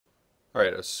All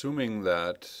right, assuming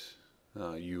that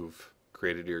you've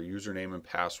created your username and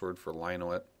password for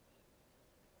Lino It,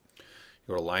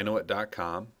 go to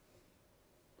linoit.com.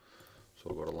 So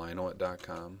we'll go to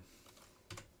linoit.com.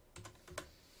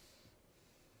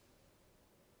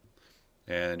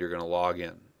 And you're going to log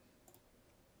in.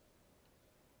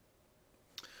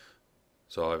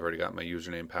 So I've already got my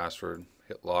username, password.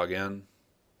 Hit login,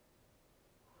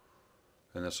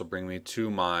 and this will bring me to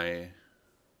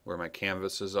where my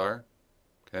canvases are.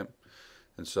 Okay,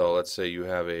 and so let's say you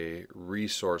have a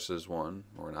resources one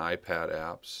or an iPad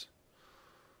apps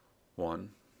one.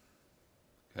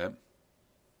 Okay,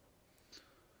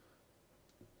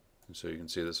 and so you can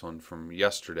see this one from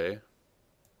yesterday.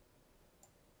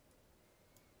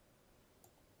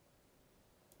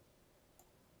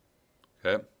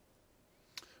 Okay.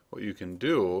 What you can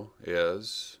do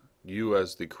is, you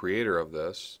as the creator of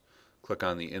this, click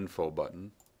on the info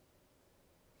button,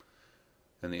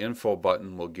 and the info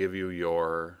button will give you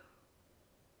your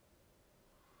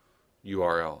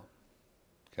URL.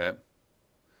 Okay,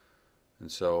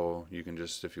 and so you can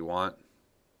just, if you want,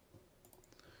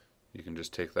 you can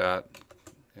just take that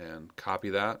and copy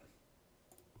that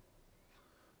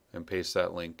and paste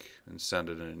that link and send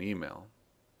it in an email.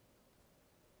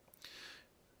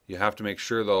 You have to make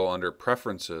sure though, under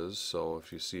preferences, so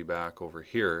if you see back over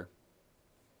here,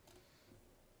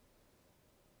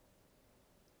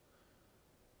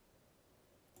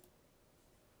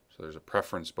 so there's a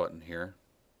preference button here.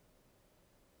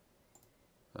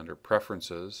 Under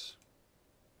preferences,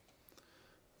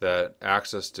 that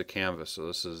access to Canvas, so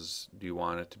this is, do you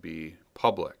want it to be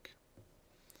public?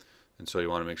 And so you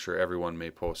want to make sure everyone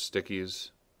may post stickies.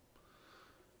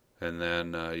 And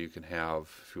then you can have,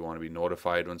 if you want to be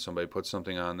notified when somebody puts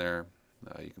something on there,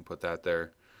 you can put that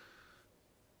there.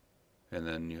 And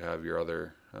then you have your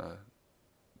other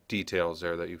details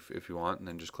there that if you want, and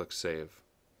then just click save.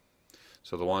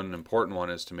 So the one important one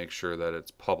is to make sure that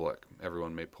it's public.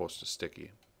 Everyone may post a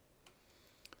sticky.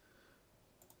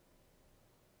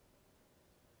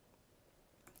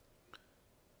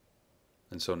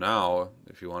 And so now,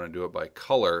 if you want to do it by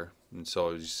color, and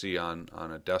so as you see on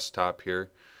a desktop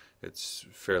here, it's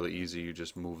fairly easy. You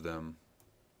just move them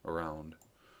around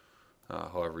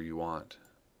however you want.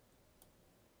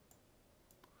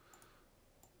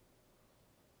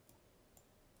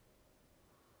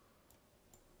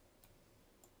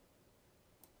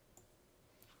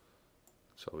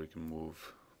 So we can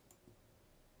move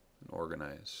and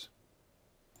organize.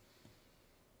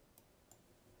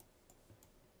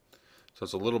 So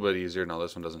it's a little bit easier. Now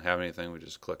this one doesn't have anything. We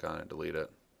just click on it, delete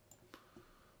it.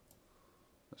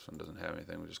 This one doesn't have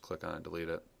anything. We just click on it, delete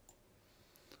it.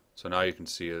 So now you can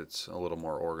see it's a little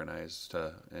more organized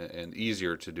and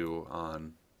easier to do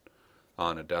on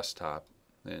a desktop.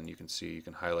 And you can see, you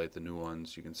can highlight the new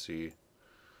ones. You can see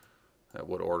at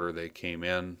what order they came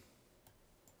in.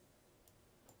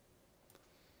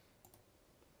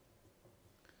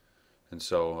 And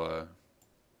so,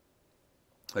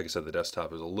 like I said, the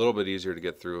desktop is a little bit easier to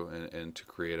get through and to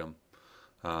create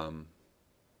them.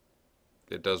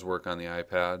 It does work on the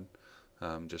iPad,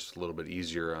 just a little bit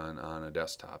easier on a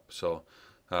desktop. So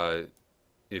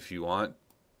if you want,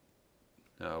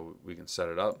 we can set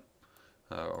it up,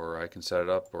 or I can set it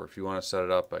up, or if you want to set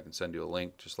it up, I can send you a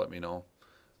link. Just let me know,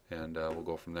 and we'll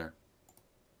go from there.